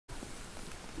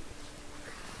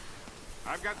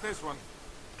I've got this one.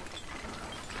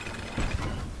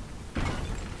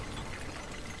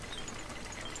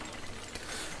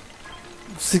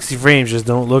 60 frames just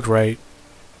don't look right.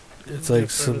 It's like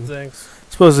Different some things.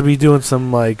 supposed to be doing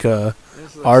some like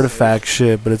artifact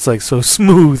shit, but it's like so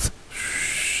smooth.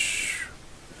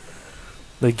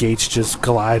 The gates just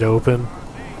glide open.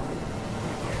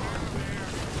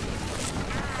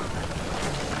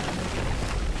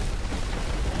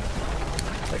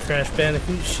 Like Crash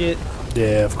Bandicoot shit.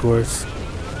 Yeah, of course.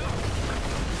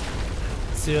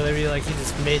 See what I mean? Like he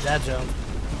just made that jump.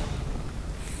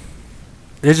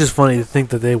 It's just funny to think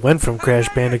that they went from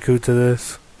Crash Bandicoot to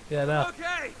this. Yeah, no.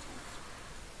 Okay.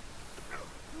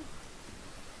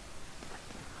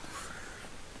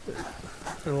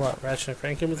 And what? Ratchet and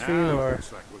Clank in between, Now or?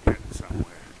 looks like we're getting somewhere.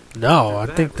 No, I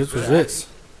think this was it.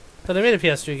 But they made a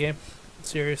PS3 game.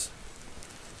 Serious.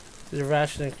 Either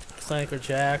Ratchet and Clank or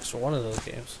Jax or one of those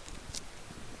games.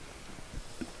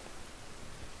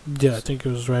 Yeah, I think it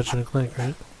was Ratchet and Clank,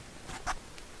 right? I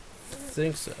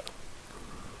think so.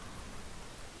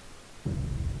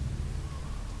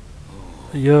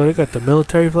 Yo, they got the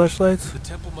military flashlights. The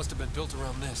temple must have been built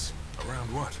around this.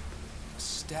 Around what? A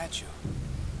statue.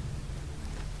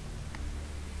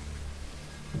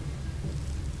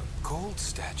 A gold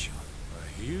statue.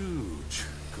 A huge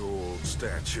gold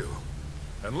statue.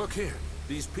 And look here,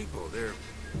 these people, they're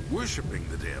worshipping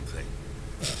the damn thing.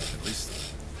 At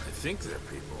least I think they're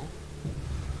people.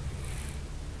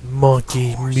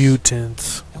 Monkey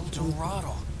mutants. El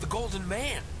Dorado. The Golden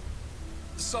Man.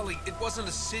 Sully, it wasn't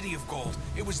a city of gold.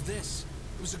 It was this.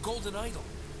 It was a golden idol.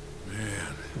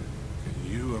 Man,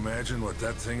 can you imagine what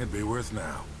that thing would be worth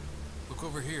now? Look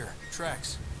over here.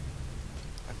 Tracks.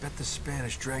 I bet the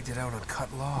Spanish dragged it out on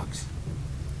cut logs.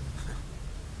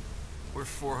 We're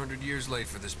 400 years late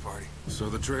for this party. So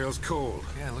the trail's cold.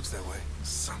 Yeah, it looks that way.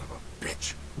 Son of a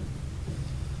bitch.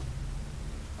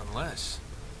 Unless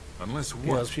Unless He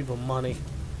what? owes people money.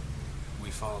 we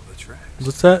follow the tracks.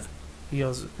 What's that? He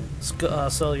owes,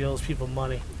 Sully owes people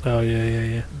money. Oh,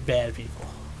 yeah. Bad people.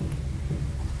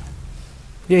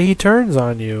 Yeah, he turns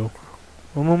on you.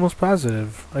 I'm almost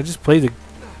positive. I just played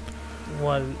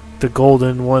One, the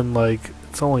golden one, like,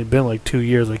 it's only been like 2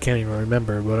 years. I can't even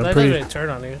remember, but I'm that pretty... didn't really turn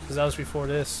on you, because that was before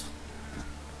this.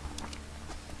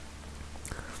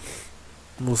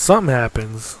 Well, something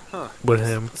happens with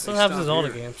him. Still happens with all the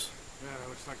games. Yeah,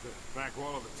 looks like the back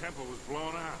wall of the temple was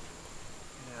blown out.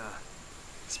 Yeah.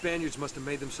 Spaniards must have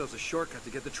made themselves a shortcut to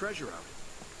get the treasure out.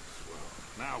 Well,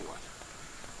 now what?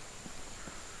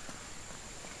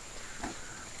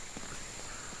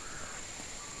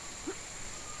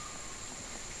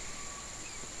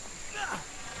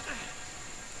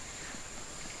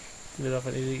 I don't know if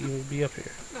I need to even be up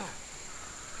here.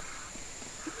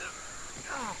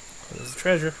 There's the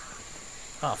treasure.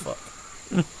 Oh, fuck.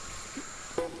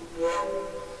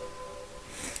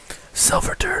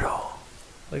 Silver turtle.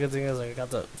 The good thing is, like, I got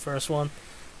the first one.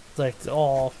 It's like,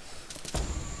 all...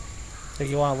 Like,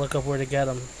 you want to look up where to get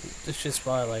them. It's just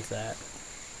probably like that.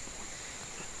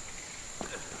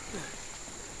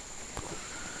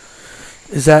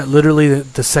 Is that literally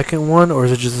the second one, or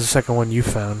is it just the second one you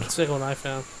found? The second one I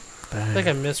found. I think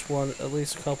I missed one, at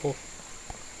least a couple.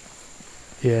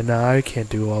 Yeah, nah, I can't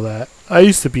do all that. I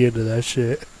used to be into that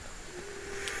shit.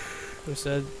 We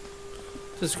said,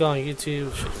 just go on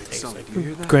YouTube. Shit takes Something. like You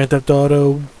hear that? Grand Theft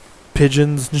Auto,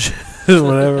 pigeons, and shit,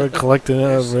 whatever, collecting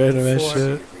random ass Four.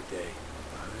 shit. Every day.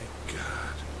 My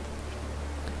God.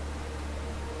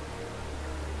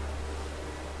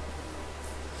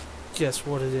 Guess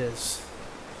what it is.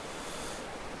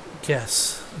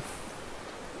 Guess.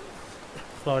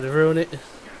 If I to ruin it,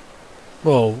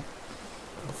 Whoa, we'll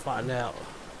find out.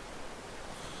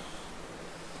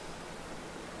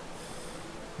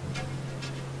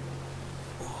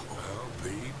 I'll be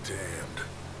damned.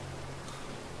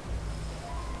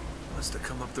 Must have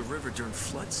come up the river during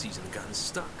flood season and gotten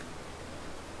stuck.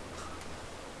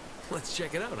 Let's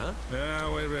check it out, huh?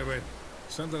 Now, wait.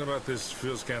 Something about this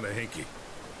feels kind of hinky.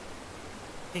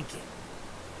 Hinky.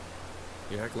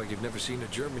 You act like you've never seen a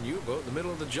German U-boat in the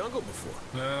middle of the jungle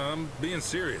before. No, I'm being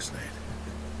serious, Nate.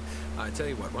 I tell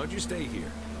you what, why don't you stay here?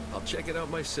 I'll check it out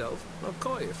myself. I'll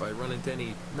call you if I run into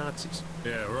any Nazis.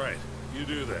 Yeah, right. You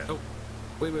do that. Oh,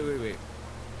 wait.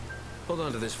 Hold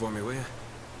on to this for me, will you?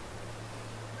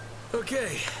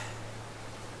 Okay.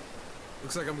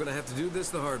 Looks like I'm gonna have to do this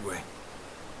the hard way.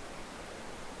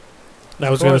 I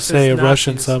was Of gonna course say a it's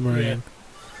Russian Nazis, submarine,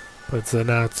 but it's the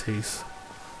Nazis.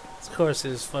 Of course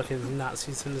there's fucking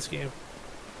Nazis in this game.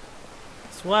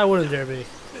 So why wouldn't there be?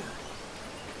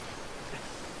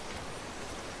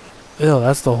 Ew,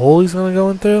 that's the hole he's gonna go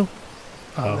in through?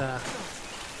 Oh. Nah.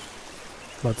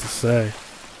 About to say.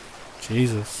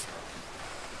 Jesus.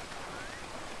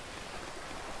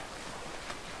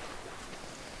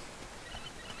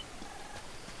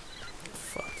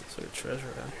 Fuck, is there a treasure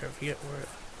around here? I forget where it...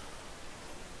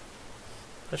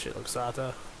 That shit looks hot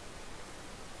though.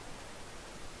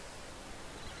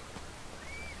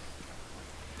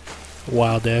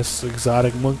 Wild ass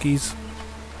exotic monkeys.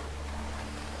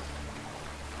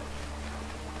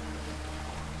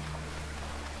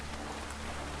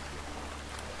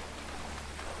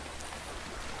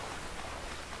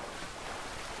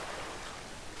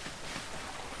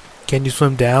 Can you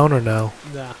swim down or no?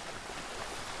 Nah.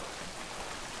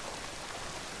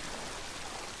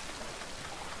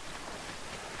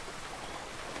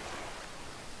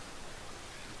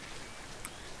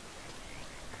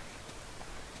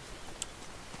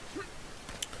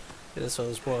 Yeah, this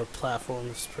one's more platform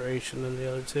inspiration than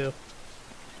the other two.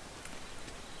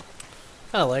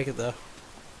 I like it though.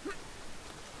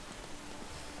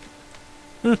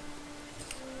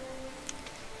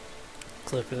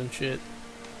 Clipping and shit.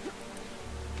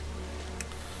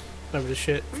 Remember the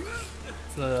shit?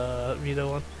 The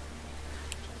Vito one?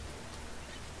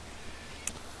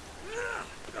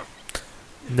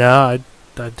 No,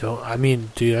 I don't. I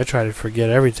mean, dude, I try to forget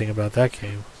everything about that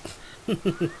game.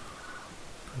 I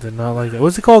did not like that.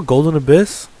 What's it called? Golden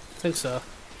Abyss? I think so.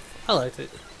 I liked it.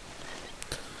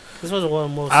 This was one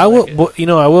of the most. I will. Well, you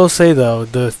know, I will say though,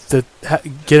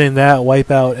 getting that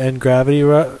Wipeout and Gravity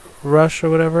Rush or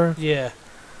whatever. Yeah.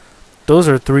 Those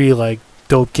are 3 like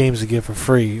dope games to get for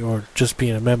free, or just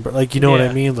being a member. Like, you know what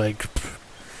I mean? Like,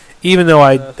 even though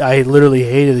I literally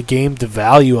hated the game, the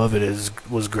value of it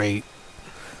was great.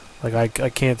 Like, I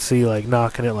can't see like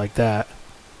knocking it like that.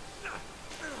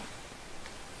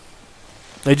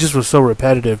 It just was so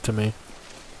repetitive to me.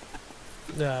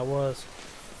 Yeah, it was.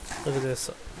 Look at this.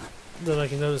 Then I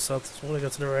can notice something when I go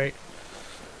to the right.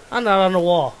 I'm not on the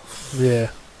wall.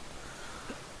 Yeah.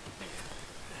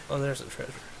 Oh, there's a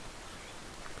treasure.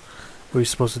 What are you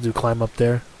supposed to do? Climb up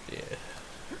there? Yeah.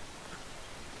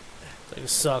 Like, it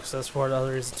sucks. That's part of the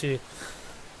other reason too.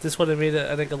 This would have made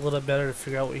it, I think, a little better to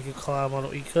figure out what you could climb on,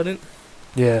 what you couldn't.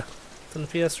 Yeah. Than the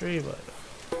PS3, but.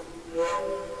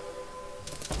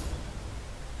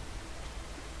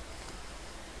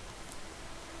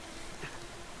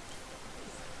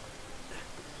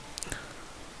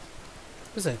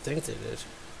 Because I think they did.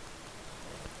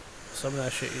 Some of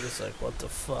that shit you're just like, what the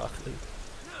fuck, dude?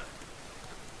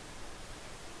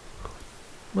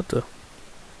 What the?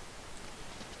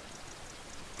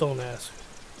 Don't ask.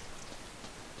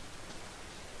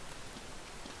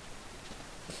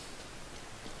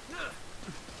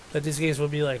 But these games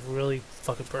would be like really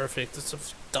fucking perfect. It's some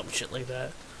dumb shit like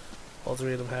that. All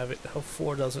 3 of them have it. How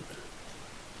 4 doesn't?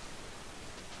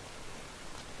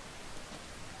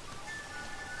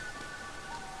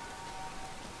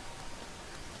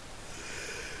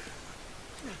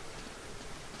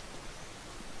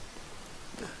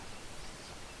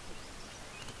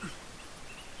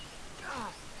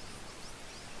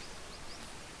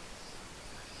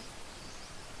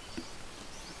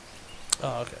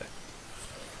 Oh,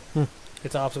 okay.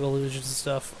 It's optical illusions and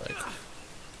stuff. Like,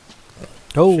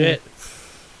 Oh. shit.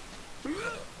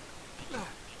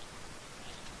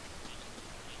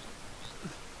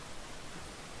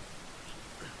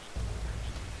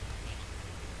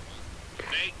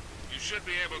 Nate, you should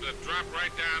be able to drop right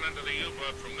down into the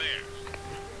U-boat from there.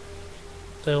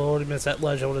 They already missed that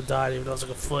ledge. I would have died even though it was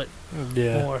like a foot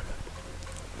Yeah. more.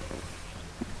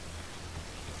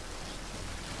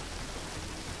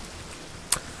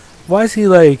 Why is he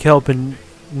like helping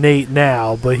Nate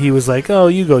now, but he was like, "Oh,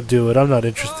 you go do it. I'm not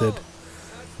interested."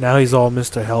 Now he's all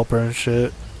Mr. Helper and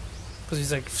shit. Because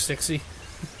he's like 60.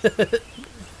 Yeah,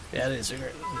 it is a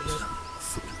cigarette.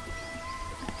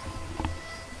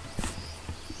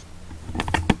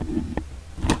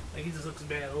 Like, he just looks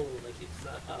bad old. Like, he's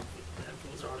not up. The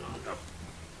headphones aren't on.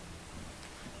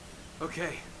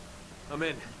 Okay, I'm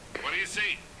in. What do you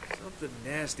see? Something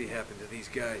nasty happened to these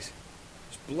guys.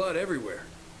 There's blood everywhere.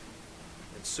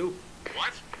 And soup.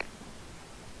 What?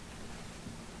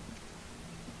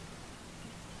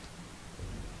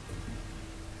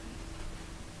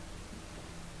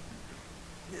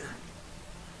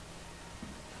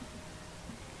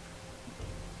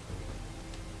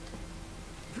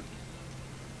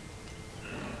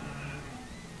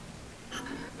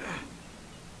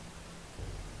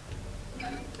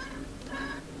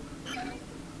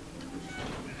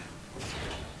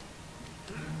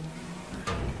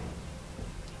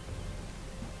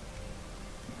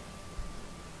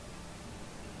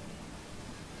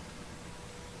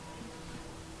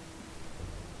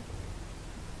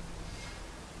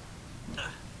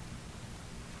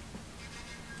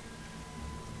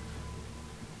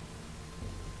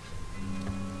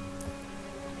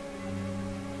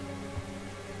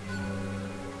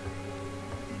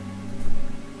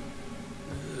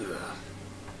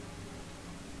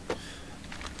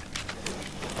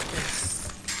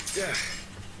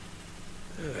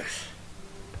 Ugh.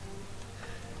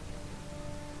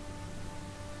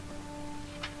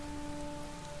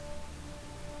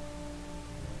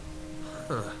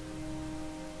 Huh.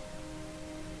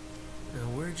 Now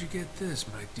where'd you get this,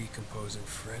 my decomposing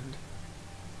friend?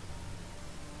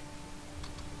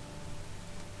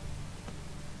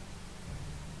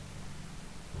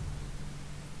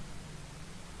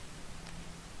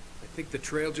 I think the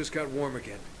trail just got warm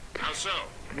again. How so?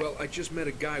 Well, I just met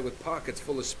a guy with pockets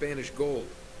full of Spanish gold.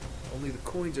 Only the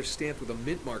coins are stamped with a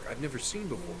mint mark I've never seen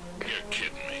before. You're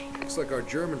kidding me. Looks like our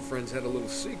German friends had a little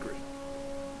secret.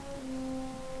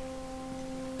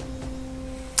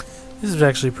 This is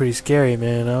actually pretty scary,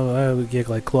 man. I would get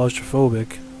like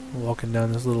claustrophobic walking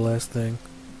down this little ass thing.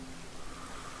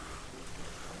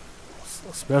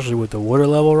 Especially with the water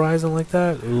level rising like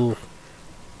that. Ooh.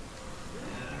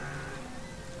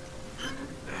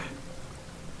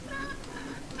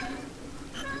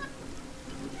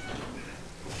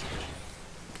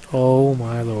 Oh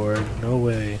my lord. No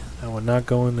way. I would not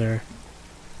go in there.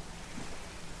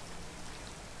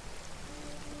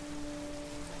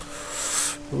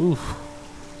 Ooh.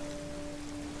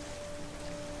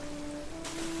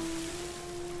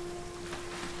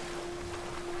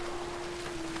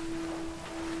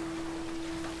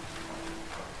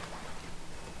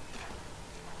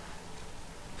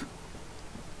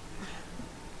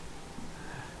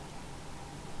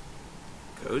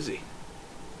 Cozy.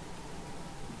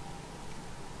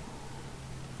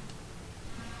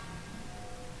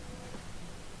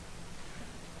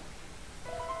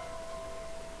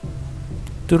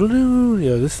 Doodle-doo.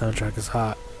 Yo, this soundtrack is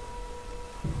hot.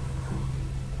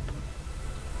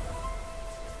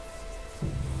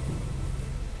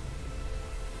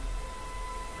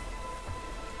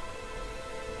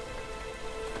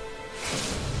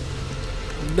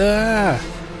 Nah.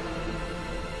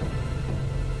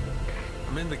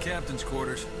 I'm in the captain's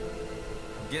quarters.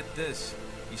 Get this.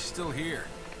 He's still here.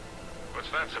 What's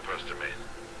that supposed to mean?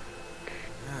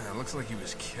 It looks like he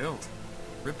was killed.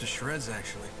 Ripped to shreds,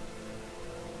 actually.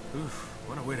 Oof,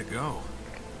 what a way to go.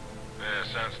 Yeah,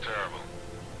 sounds terrible.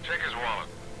 Check his wallet.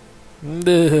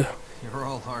 Duh. You're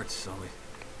all hearts, Sully.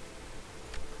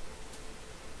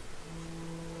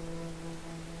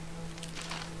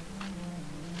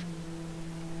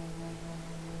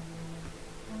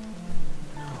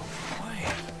 No way.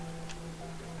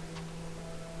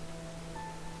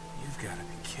 You've got to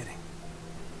be kidding.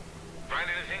 Find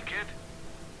anything, kid?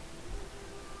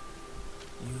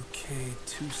 UK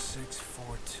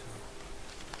 2642.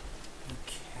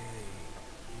 UK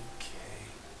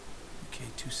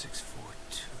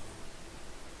 2642.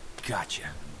 Gotcha.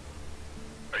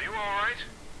 Are you all right?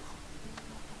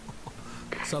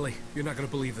 Sully, you're not gonna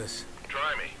believe this.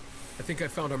 Try me. I think I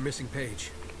found our missing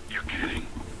page. You're kidding.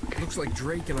 Looks like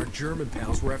Drake and our German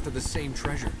pals were after the same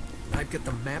treasure. And I've got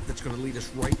the map that's gonna lead us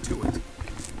right to it.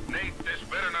 Nate, this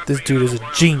better not This be dude is another a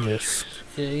wild genius. goose chase.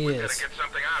 Yeah, he We gotta is. get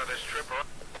something out of this trip.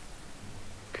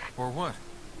 Or what?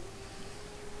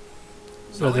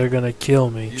 So they're gonna kill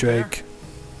me, You Drake.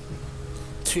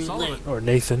 Too Sullivan. late. Or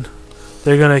Nathan.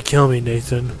 They're gonna kill me,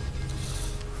 Nathan.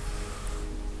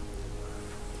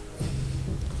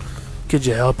 Could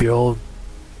you help your old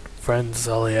friend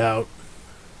Sully out?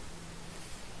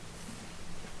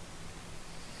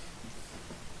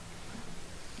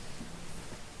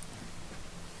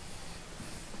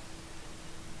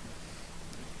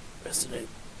 Resident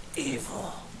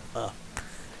Evil.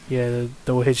 Yeah,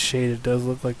 the way it's shaded does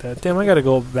look like that. Damn, I gotta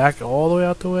go back all the way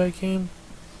out the way I came.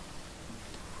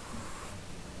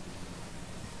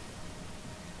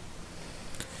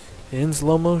 In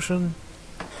slow motion.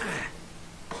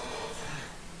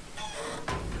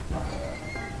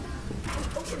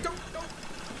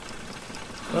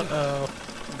 Uh-oh.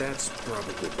 That's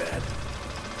probably bad.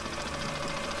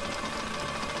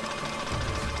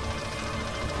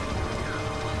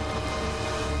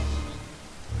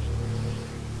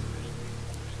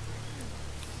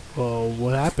 Well,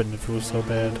 what happened if it was so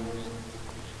bad?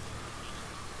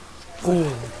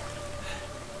 Ooh.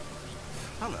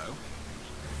 Hello.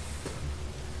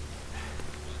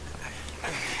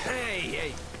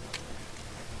 Hey!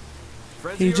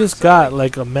 He just got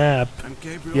like a map, I'm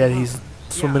Gabriel. yet he's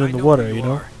swimming in the water, you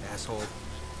know? Asshole.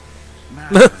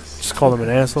 Just call him an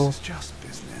asshole. This is just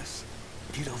business.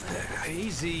 Get over there.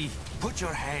 Easy. Put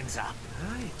your hands up.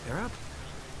 Hi, they're up.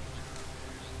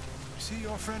 See,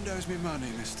 your friend owes me money,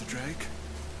 Mr. Drake.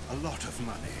 A lot of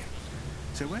money.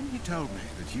 So when he told me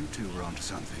that you two were onto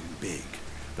something big,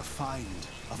 the find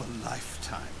of a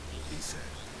lifetime, he said,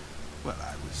 well,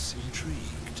 I was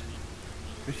intrigued.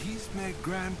 But he's made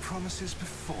grand promises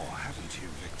before, haven't you,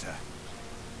 Victor?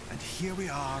 And here we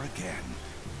are again.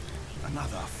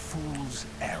 Another fool's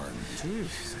errand.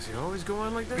 Jeez, does he always go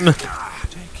on like that?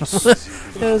 Take it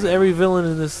easy. There's every villain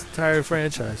in this entire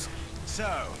franchise.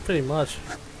 So, Pretty much.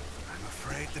 I'm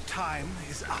afraid the time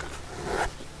is up.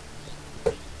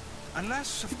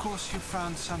 Unless, of course, you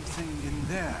found something in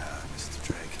there, Mr.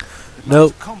 Drake, that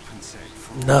Nope. might compensate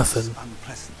for Nothing. this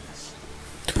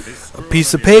unpleasantness. A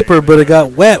piece of paper, but it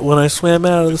got wet when I swam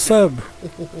out of the sub.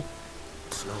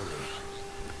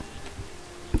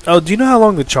 Oh, do you know how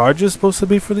long the charge is supposed to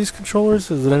be for these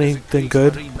controllers? Is it anything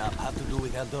good?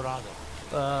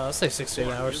 I'll say 16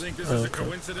 You hours. think this is a Okay.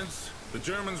 coincidence? The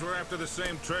Germans were after the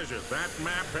same treasure. That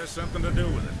map has something to do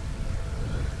with it.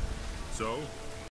 So,